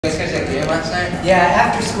You guys catch that game last night? Yeah,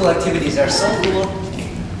 after school activities are so cool.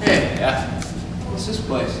 Hey, yeah. What's this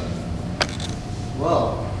place?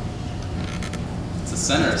 Whoa. It's a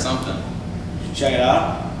center or something. Should check it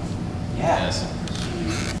out? Yeah. Yes.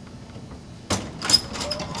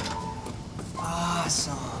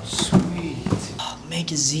 Awesome. Sweet.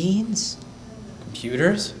 Magazines?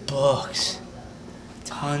 Computers? Books.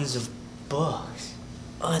 Tons of books.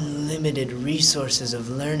 Unlimited resources of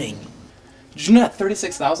learning. Did you know that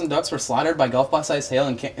 36,000 ducks were slaughtered by Gulf Blast hail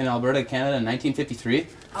in Alberta, Canada in 1953?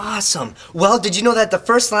 Awesome. Well, did you know that the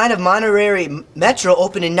first line of Monterey Metro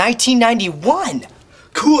opened in 1991?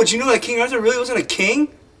 Cool, did you know that King Arthur really wasn't a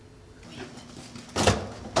king?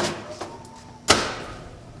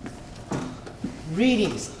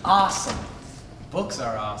 Reading's awesome. Books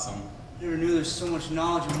are awesome. Never knew there's so much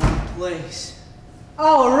knowledge in one place.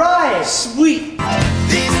 All right. Sweet!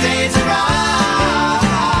 These days are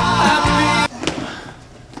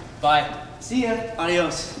Bye. See ya.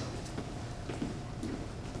 Adios.